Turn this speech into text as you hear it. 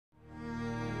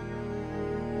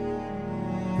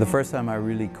The first time I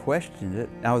really questioned it,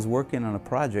 I was working on a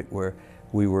project where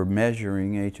we were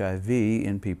measuring HIV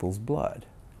in people's blood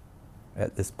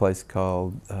at this place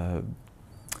called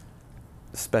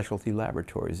Specialty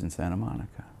Laboratories in Santa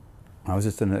Monica. I was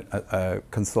just a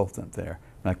consultant there.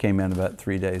 And I came in about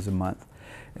 3 days a month,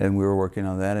 and we were working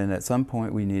on that. And at some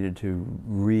point, we needed to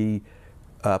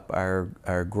re-up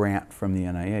our grant from the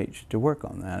NIH to work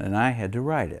on that, and I had to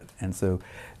write it. And so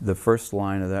the first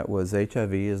line of that was,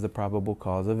 HIV is the probable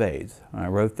cause of AIDS. And I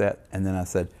wrote that, and then I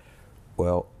said,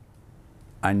 well,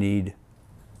 I need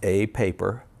a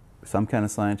paper, some kind of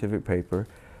scientific paper,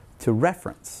 to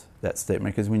reference that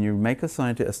statement, because when you make a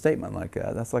statement like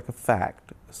that, that's like a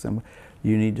fact.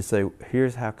 You need to say,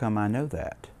 here's how come I know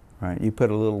that, right? You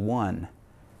put a little 1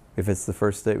 if it's the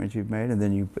first statement you've made, and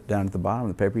then you put down at the bottom of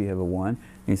the paper you have a 1, and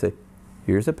you say,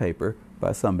 here's a paper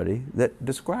by somebody that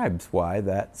describes why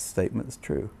that statement is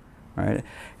true, right?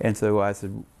 And so I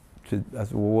said,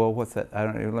 well, what's that? I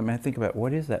don't know, let me think about,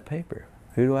 what is that paper?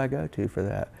 Who do I go to for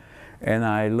that? And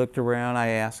I looked around, I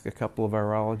asked a couple of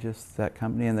virologists at that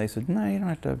company, and they said, no, you don't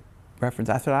have to reference.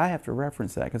 I said, I have to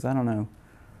reference that because I don't know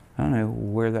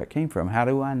where that came from. How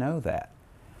do I know that?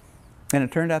 And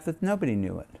it turned out that nobody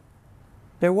knew it.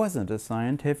 There wasn't a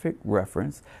scientific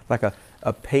reference, like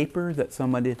a paper that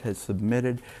somebody had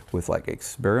submitted with like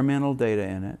experimental data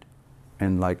in it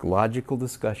and like logical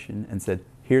discussion and said,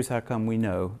 here's how come we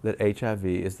know that HIV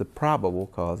is the probable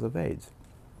cause of AIDS.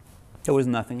 There was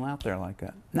nothing out there like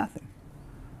that. Nothing.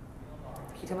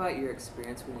 Can you tell me about your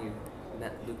experience when you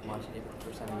met Luc Montagnier for the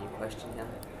first time and you questioned him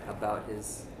about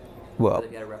his, whether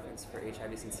he had a reference for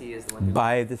HIV, since he is the one who...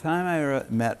 By the time I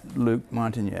met Luc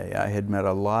Montagnier, I had met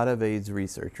a lot of AIDS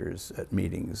researchers at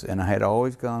meetings, and I had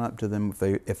always gone up to them,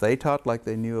 if they talked like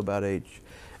they knew about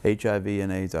HIV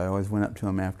and AIDS, I always went up to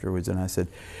them afterwards and I said,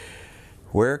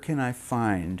 where can I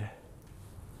find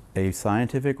a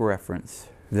scientific reference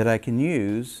that I can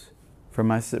use for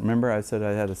my, remember I said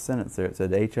I had a sentence there, it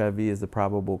said HIV is the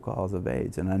probable cause of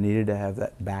AIDS, and I needed to have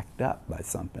that backed up by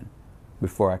something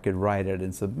before I could write it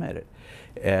and submit it.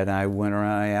 And I went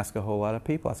around, I asked a whole lot of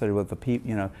people. I said, well, the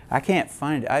people, I can't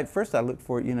find it. First I looked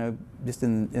for it, just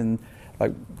in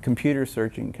like computer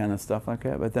searching kind of stuff like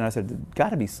that. But then I said, there's got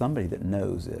to be somebody that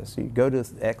knows this. You go to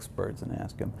experts and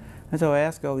ask them. And so I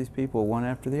asked all these people one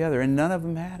after the other, and none of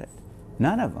them had it.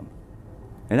 None of them.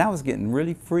 And I was getting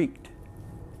really freaked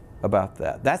about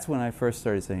that. That's when I first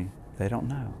started saying, they don't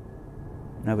know.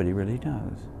 Nobody really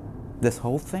knows. This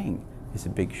whole thing is a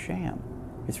big sham.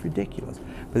 It's ridiculous.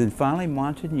 But then finally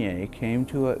Montagnier came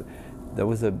to there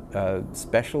was a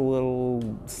special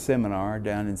little seminar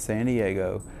down in San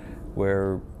Diego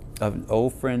where an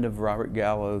old friend of Robert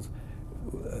Gallo's,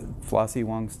 Flossie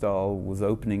Wong-Stahl, was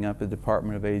opening up a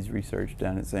Department of AIDS research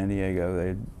down in San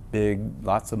Diego. They had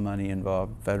lots of money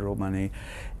involved, federal money.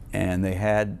 And they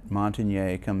had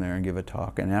Montagnier come there and give a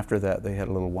talk. And after that, they had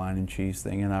a little wine and cheese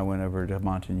thing. And I went over to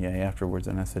Montagnier afterwards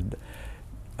and I said,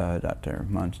 Dr.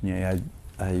 Montagnier,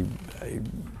 I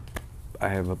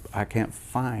can't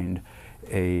find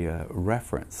a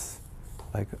reference.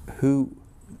 Like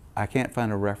I can't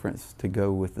find a reference to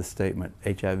go with the statement,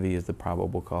 HIV is the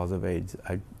probable cause of AIDS.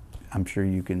 I'm sure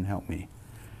you can help me.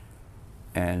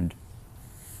 And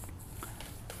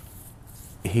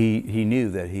he knew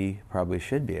that he probably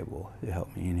should be able to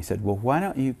help me. And he said, well, why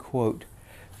don't you quote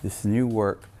this new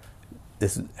work,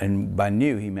 and by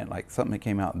new he meant like something that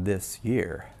came out this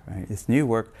year, right? This new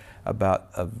work about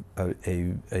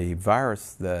a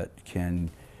virus that can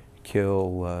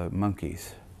kill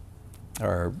monkeys.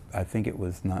 Or I think it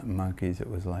was not monkeys, it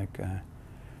was like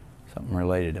something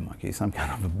related to monkeys, some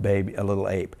kind of a baby, a little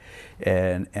ape.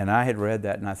 And I had read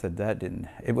that and I said, that didn't,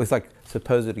 it was like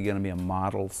supposedly going to be a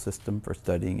model system for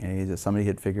studying AIDS, that somebody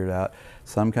had figured out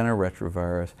some kind of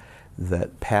retrovirus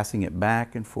that passing it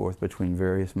back and forth between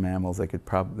various mammals, they could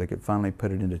finally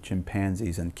put it into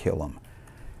chimpanzees and kill them.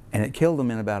 And it killed them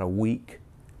in about a week,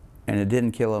 and it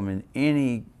didn't kill them in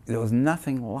any, there was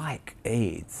nothing like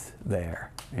AIDS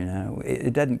there,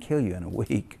 It doesn't kill you in a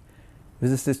week. It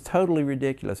was just totally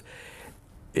ridiculous.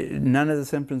 None of the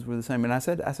symptoms were the same. And I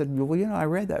said, well, I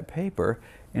read that paper,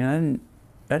 and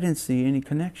I didn't see any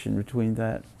connection between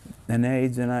that and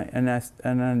AIDS, and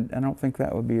I don't think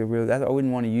that would be a real. I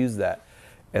wouldn't want to use that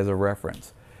as a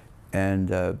reference.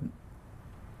 And I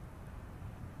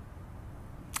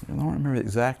don't remember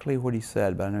exactly what he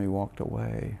said, but I know he walked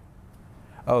away.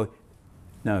 Oh,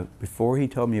 no! Before he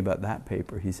told me about that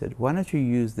paper, he said, "Why don't you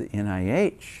use the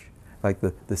NIH?" like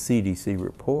the CDC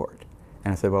report.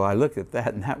 And I said, well, I looked at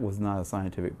that and that was not a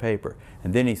scientific paper.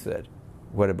 And then he said,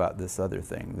 what about this other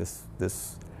thing,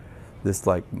 this this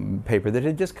like paper that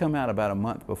had just come out about a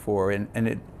month before,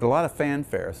 and a lot of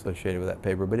fanfare associated with that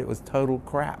paper, but it was total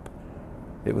crap.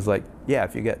 It was like, yeah,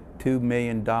 if you got $2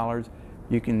 million,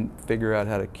 you can figure out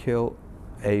how to kill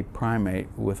a primate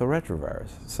with a retrovirus.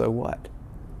 So what?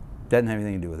 Doesn't have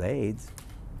anything to do with AIDS.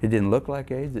 It didn't look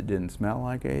like AIDS, it didn't smell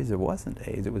like AIDS, it wasn't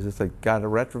AIDS. It was just like, got a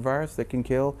retrovirus that can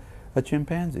kill a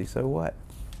chimpanzee, so what?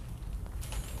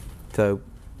 So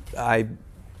I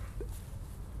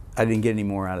didn't get any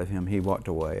more out of him. He walked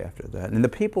away after that. And the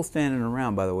people standing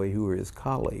around, by the way, who were his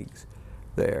colleagues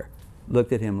there,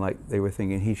 looked at him like they were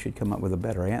thinking he should come up with a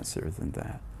better answer than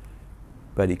that.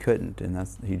 But he couldn't, and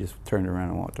he just turned around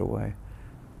and walked away.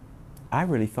 I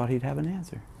really thought he'd have an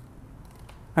answer.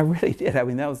 I really did. I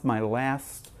mean, that was my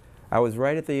last, I was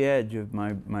right at the edge of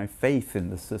my faith in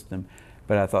the system,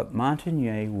 but I thought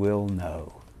Montagnier will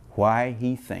know why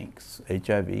he thinks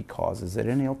HIV causes it,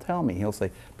 and he'll tell me. He'll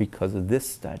say, because of this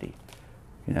study,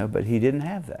 you know, but he didn't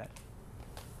have that.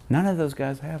 None of those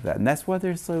guys have that, and that's why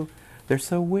they're so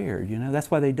weird, you know.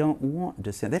 That's why they don't want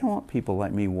dissent. They don't want people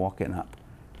like me walking up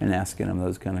and asking them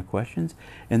those kind of questions,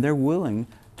 and they're willing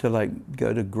to like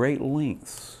go to great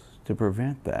lengths to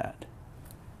prevent that.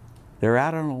 They're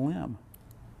out on a limb.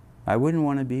 I wouldn't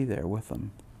want to be there with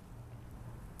them.